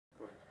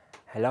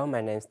Hello,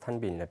 my name is Thanh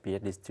Binh, a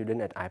PhD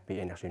student at IP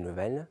Energy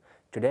Nouvelle.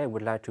 Today I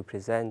would like to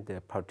present the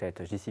project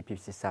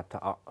GC-PPC-SAFT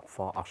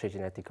for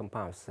oxygenated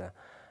compounds.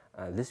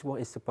 This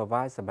work is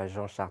supervised by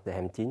Jean-Charles de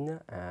Hemtine,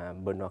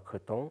 Benoît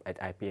Creton at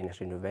IP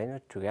Energy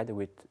Nouvelle, together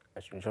with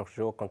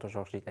Giorgio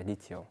Contogiorgi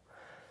Aditio.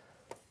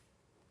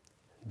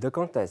 The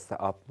context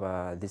of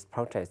this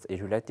project is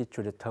related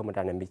to the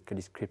thermodynamic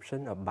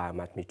description of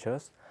biomass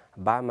mixtures.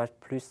 Biomass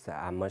fluids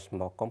are much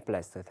more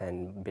complex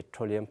than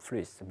petroleum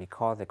fluids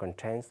because they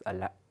contain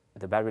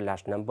the very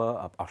large number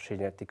of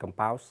oxygenated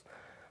compounds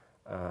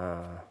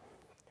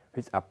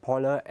which are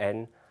polar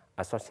and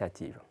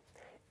associative.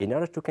 In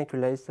order to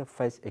calculate the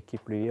phase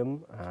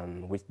equilibrium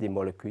with the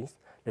molecules,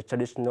 the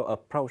traditional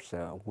approach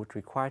would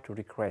require to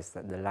request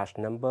the large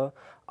number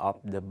of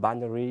the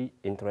binary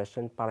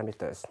interaction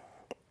parameters.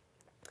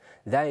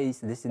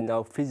 This is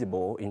not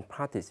feasible in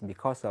practice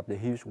because of the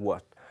huge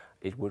work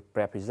it would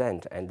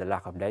represent and the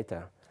lack of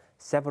data.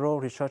 Several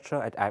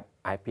researchers at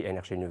IP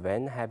Energy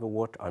Nouvelle have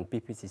worked on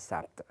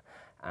PPC-SAFT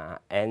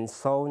and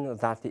shown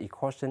that the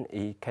equation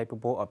is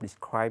capable of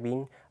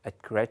describing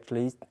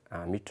accurately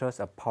mixtures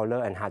of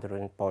polar and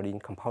hydrogen Pauling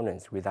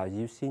components without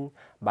using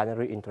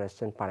binary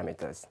interaction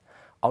parameters.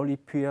 Only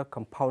pure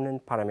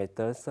component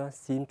parameters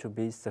seem to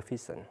be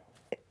sufficient.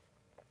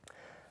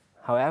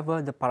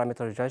 However, the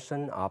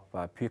parameterization of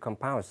pure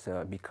compounds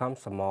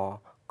becomes more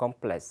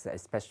complex,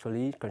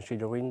 especially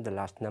considering the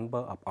large number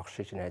of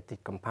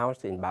oxygenated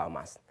compounds in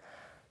biomass.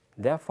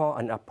 Therefore,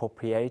 an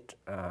appropriate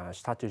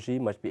strategy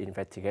must be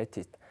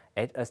investigated.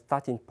 At a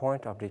starting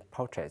point of this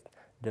project,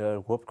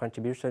 the group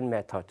contribution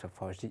method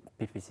for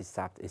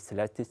PPC-SAFT is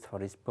selected for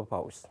this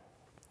purpose.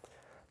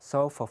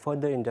 So, for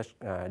further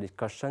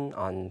discussion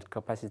on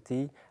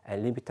capacity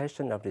and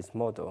limitation of this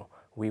model,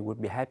 we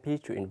would be happy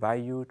to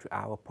invite you to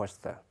our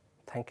poster.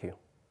 Thank you.